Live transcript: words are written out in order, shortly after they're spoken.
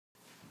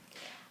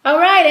All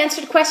right,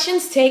 answered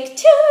questions, take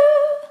 2.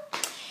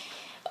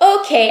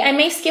 Okay, I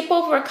may skip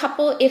over a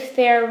couple if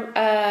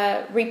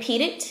they're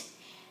repeated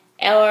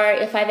or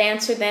if I've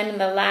answered them in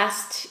the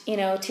last,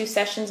 2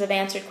 sessions of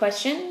answered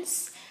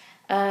questions.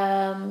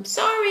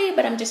 Sorry,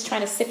 but I'm just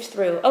trying to sift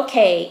through.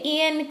 Okay,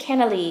 Ian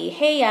Kennelly.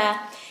 Hey,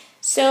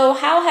 so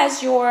how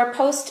has your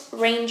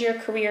post-ranger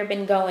career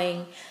been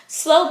going?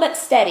 Slow but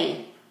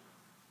steady.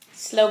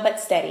 Slow but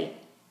steady.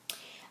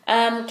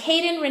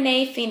 Kaden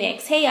Renee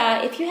Phoenix. Hey,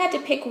 if you had to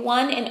pick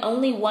one and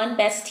only one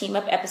best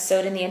team-up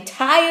episode in the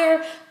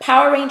entire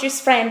Power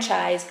Rangers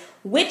franchise,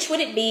 which would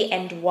it be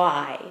and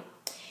why?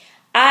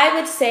 I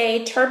would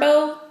say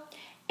Turbo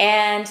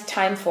and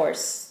Time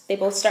Force. They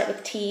both start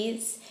with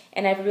T's,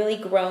 and I've really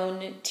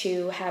grown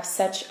to have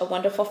such a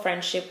wonderful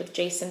friendship with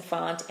Jason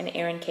Font and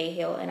Aaron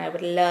Cahill, and I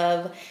would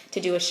love to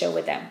do a show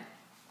with them.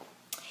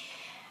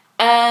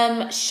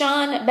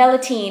 Sean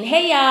Bellatine.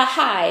 Hey,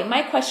 hi.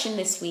 My question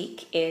this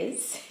week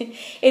is,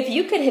 if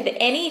you could have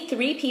any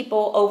 3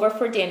 people over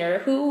for dinner,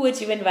 who would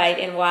you invite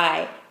and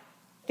why?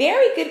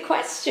 Very good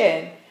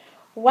question.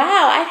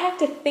 Wow, I'd have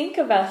to think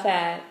about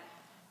that.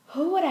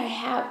 Who would I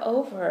have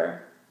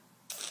over?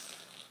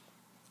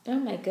 Oh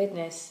my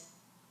goodness.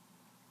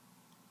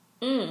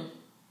 I'd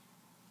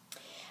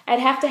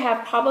have to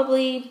have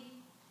probably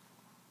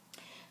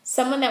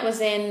someone that was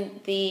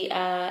in the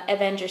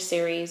Avengers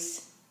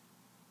series.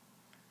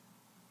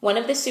 One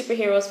of the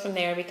superheroes from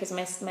there, because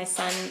my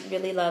son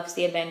really loves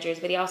the Avengers,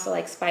 but he also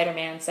likes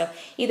Spider-Man. So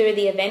either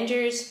the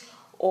Avengers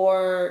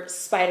or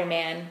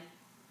Spider-Man.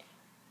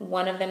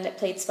 One of them that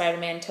played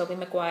Spider-Man, Tobey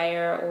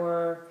Maguire,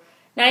 or...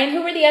 Nyan,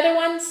 who were the other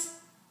ones?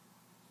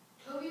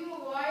 Tobey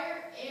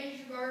Maguire,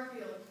 Andrew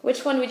Garfield.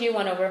 Which one would you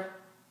want over?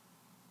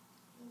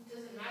 It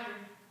doesn't matter.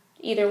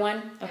 Either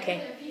one? Okay. I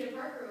could have Peter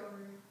Parker over.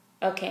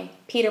 Okay.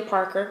 Peter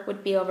Parker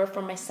would be over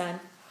for my son.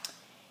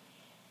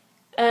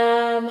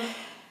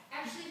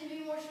 Actually, to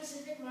be more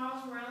specific,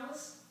 Miles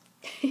Morales.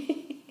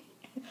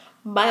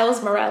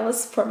 Miles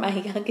Morales for my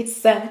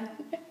youngest son.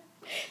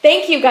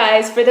 Thank you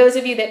guys for those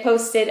of you that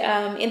posted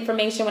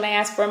information when I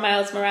asked for a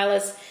Miles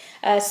Morales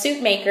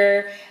suit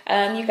maker.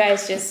 You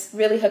guys just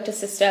really hooked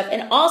us to stuff.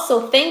 And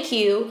also thank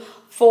you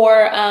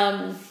for,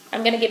 I'm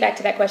going to get back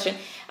to that question.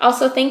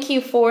 Also thank you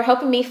for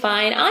helping me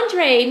find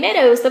Andre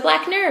Meadows, the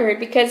Black Nerd,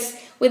 because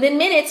within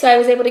minutes I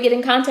was able to get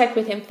in contact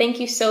with him. Thank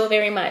you so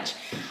very much.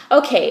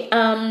 Okay,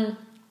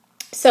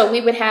 so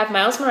we would have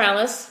Miles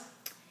Morales,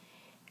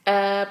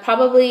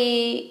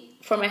 probably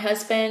for my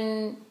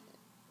husband,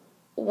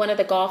 one of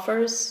the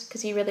golfers,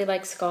 because he really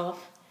likes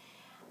golf.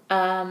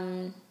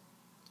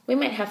 We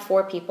might have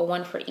 4 people,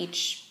 one for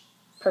each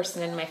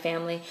person in my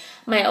family.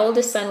 My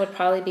oldest son would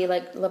probably be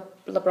like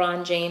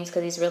LeBron James,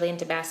 because he's really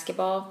into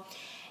basketball.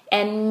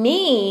 And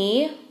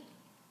me,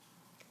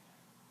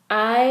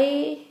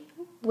 I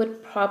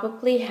would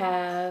probably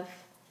have...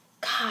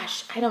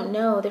 Gosh, I don't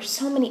know. There's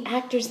so many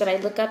actors that I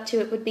look up to.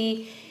 It would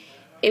be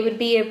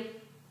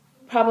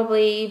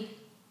probably,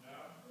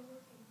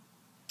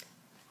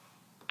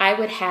 I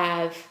would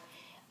have,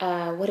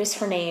 what is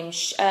her name?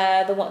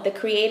 The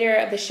creator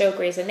of the show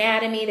Grey's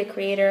Anatomy, the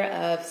creator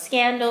of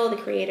Scandal, the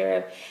creator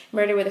of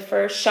Murder with a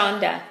First,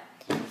 Shonda.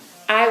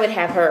 I would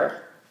have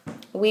her.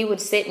 We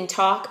would sit and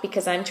talk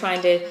because I'm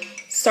trying to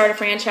start a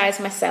franchise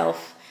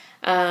myself.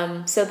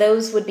 So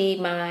those would be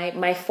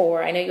my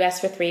 4. I know you asked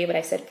for 3, but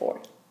I said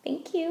 4.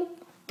 Thank you.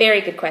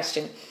 Very good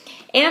question.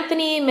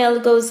 Anthony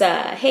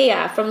Melgoza. Hey,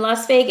 from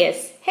Las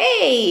Vegas.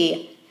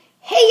 Hey.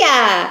 Hey,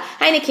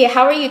 hi, Nakia.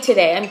 How are you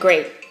today? I'm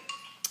great.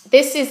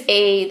 This is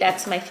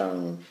that's my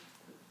phone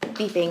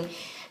beeping.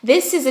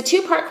 This is a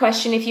 2-part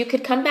question. If you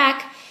could come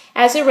back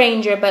as a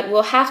ranger, but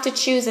we'll have to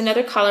choose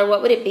another color,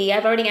 what would it be?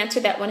 I've already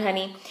answered that one,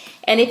 honey.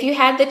 And if you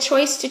had the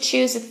choice to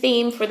choose a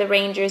theme for the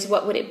Rangers,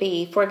 what would it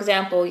be? For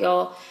example,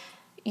 y'all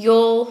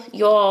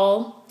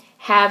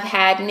have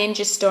had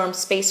Ninja Storm,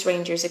 Space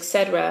Rangers,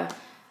 etc.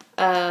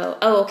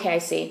 Oh, okay, I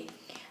see.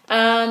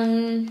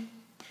 I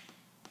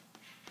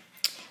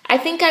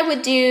think I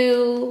would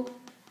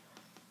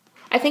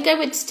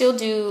still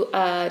do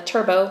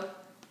Turbo.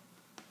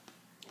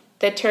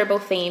 The Turbo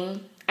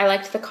theme. I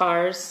liked the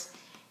cars,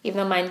 even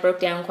though mine broke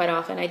down quite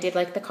often. I did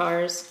like the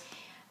cars.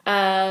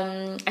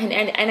 And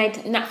I'm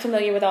not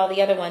familiar with all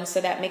the other ones,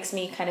 so that makes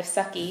me kind of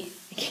sucky.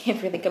 I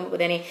can't really come up with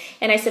any.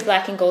 And I said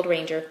Black and Gold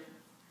Ranger.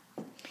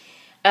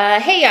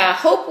 Hey,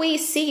 hope we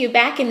see you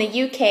back in the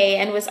UK,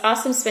 and it was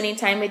awesome spending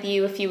time with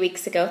you a few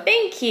weeks ago.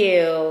 Thank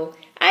you.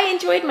 I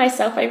enjoyed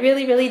myself. I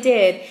really, really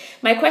did.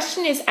 My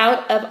question is,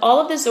 out of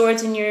all of the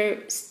Zords in your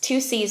 2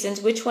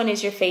 seasons, which one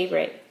is your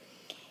favorite?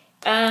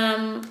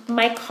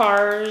 My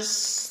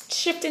cars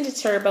shift into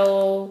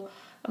Turbo.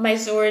 My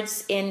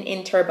Zords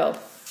in Turbo.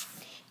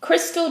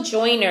 Crystal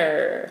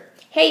Joyner.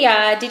 Hey,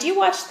 did you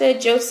watch the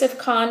Joseph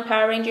Kahn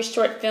Power Rangers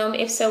short film?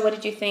 If so, what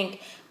did you think?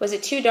 Was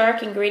it too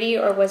dark and gritty,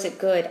 or was it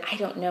good? I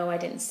don't know. I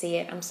didn't see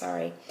it. I'm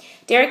sorry.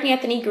 Derek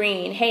Anthony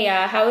Green. Hey,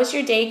 how is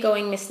your day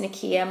going, Miss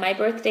Nakia? My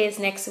birthday is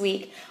next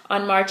week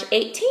on March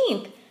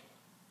 18th.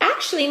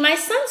 Actually, my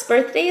son's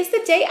birthday is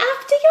the day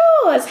after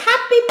yours.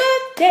 Happy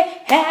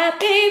birthday,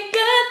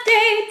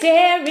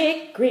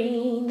 Derek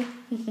Green.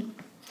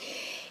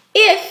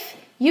 If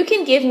you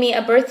can give me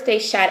a birthday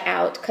shout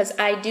out, because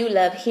I do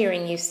love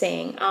hearing you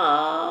sing.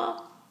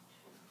 Aww.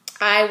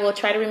 I will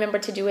try to remember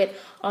to do it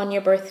on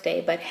your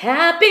birthday. But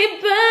happy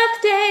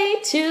birthday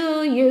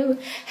to you.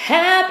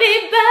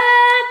 Happy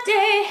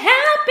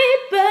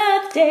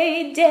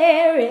birthday,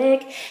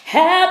 Derek.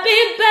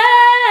 Happy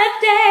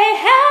birthday.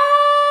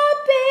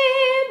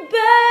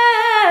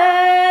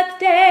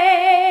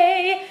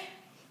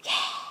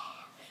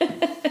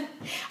 Yeah.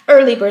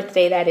 Early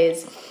birthday, that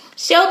is.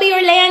 Shelby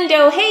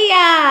Orlando,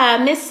 hey,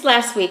 missed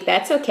last week.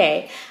 That's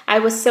okay. I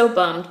was so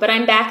bummed, but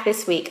I'm back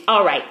this week.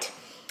 All right.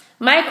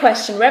 My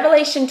question,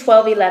 Revelation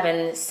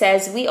 12:11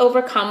 says, we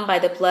overcome by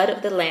the blood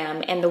of the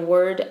Lamb and the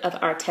word of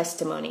our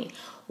testimony.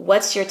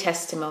 What's your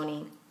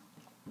testimony?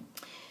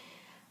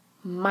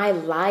 My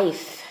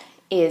life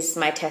is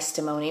my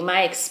testimony.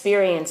 My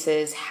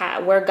experiences,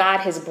 where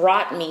God has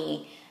brought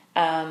me.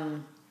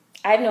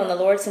 I've known the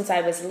Lord since I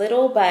was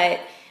little,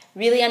 but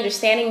really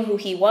understanding who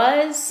he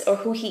was or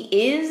who he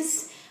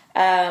is,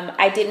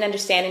 I didn't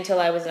understand until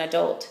I was an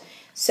adult.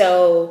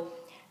 So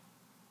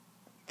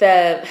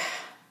the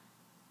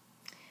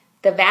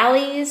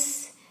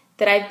valleys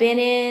that I've been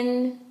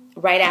in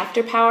right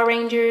after Power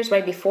Rangers,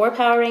 right before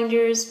Power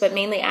Rangers, but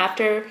mainly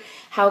after,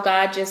 how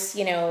God just,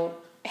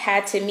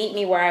 had to meet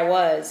me where I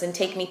was and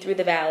take me through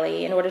the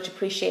valley in order to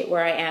appreciate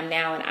where I am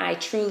now. And I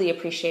truly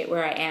appreciate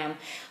where I am.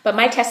 But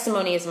my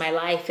testimony is my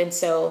life. And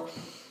so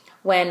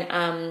when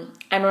I'm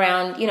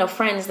around,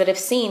 friends that have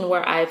seen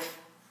where I've,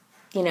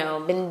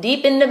 been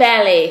deep in the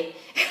valley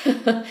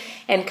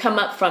and come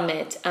up from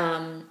it,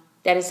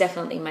 that is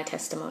definitely my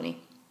testimony.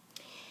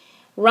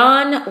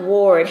 Ron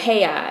Ward,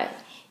 hey,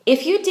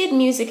 if you did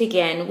music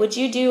again, would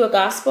you do a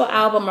gospel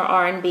album or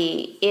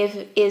R&B?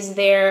 Is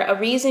there a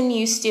reason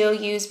you still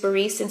use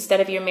Burrise instead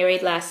of your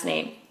married last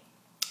name?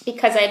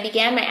 Because I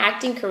began my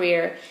acting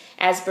career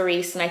as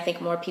Burrise, and I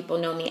think more people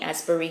know me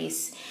as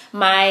Burrise.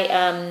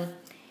 My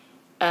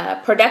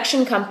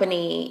production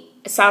company,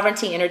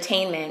 Sovereignty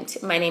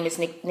Entertainment, my name is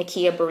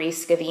Nakia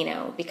Burrise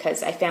Answers,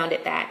 because I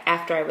founded that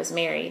after I was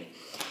married.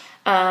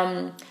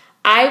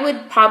 I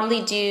would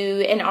probably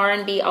do an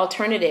R&B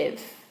alternative.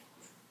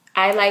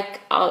 I like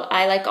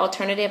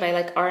alternative, I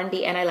like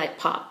R&B, and I like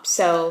pop.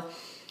 So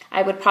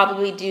I would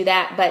probably do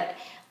that, but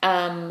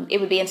it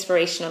would be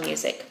inspirational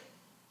music.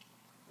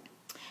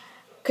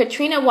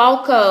 Katrina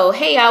Walco,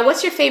 hey,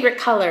 what's your favorite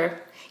color?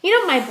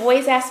 My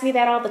boys ask me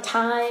that all the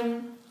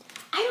time.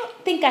 I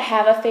don't think I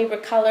have a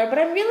favorite color, but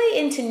I'm really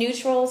into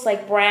neutrals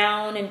like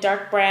brown and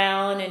dark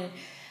brown and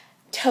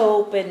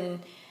taupe,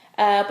 but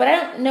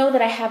I don't know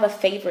that I have a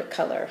favorite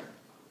color.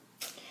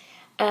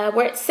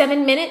 We're at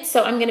 7 minutes,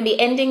 so I'm going to be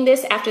ending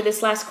this after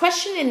this last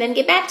question and then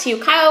get back to you.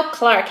 Kyle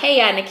Clark, hey,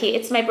 Nikki,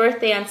 it's my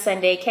birthday on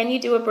Sunday. Can you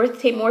do a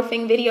birthday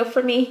morphing video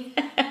for me?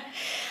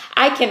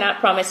 I cannot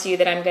promise you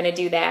that I'm going to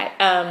do that.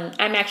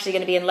 I'm actually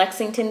going to be in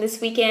Lexington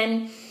this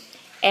weekend,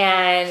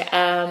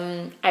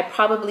 and I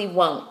probably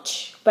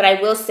won't. But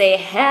I will say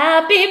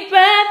happy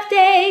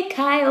birthday,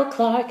 Kyle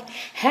Clark.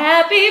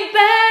 Happy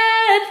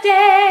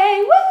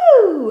birthday.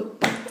 Woo!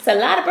 It's a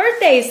lot of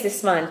birthdays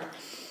this month.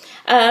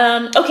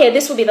 Okay,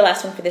 this will be the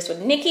last one for this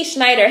one. Nikki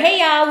Schneider. Hey,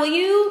 y'all. Will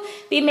you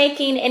be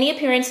making any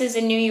appearances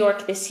in New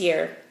York this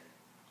year?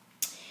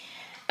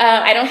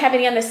 I don't have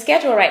any on the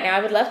schedule right now.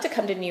 I would love to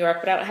come to New York,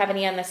 but I don't have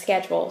any on the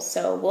schedule.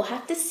 So we'll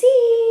have to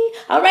see.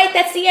 All right,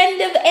 that's the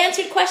end of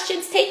Answered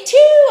Questions Take 2.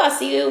 I'll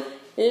see you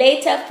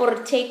later for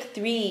Take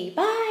 3.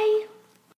 Bye.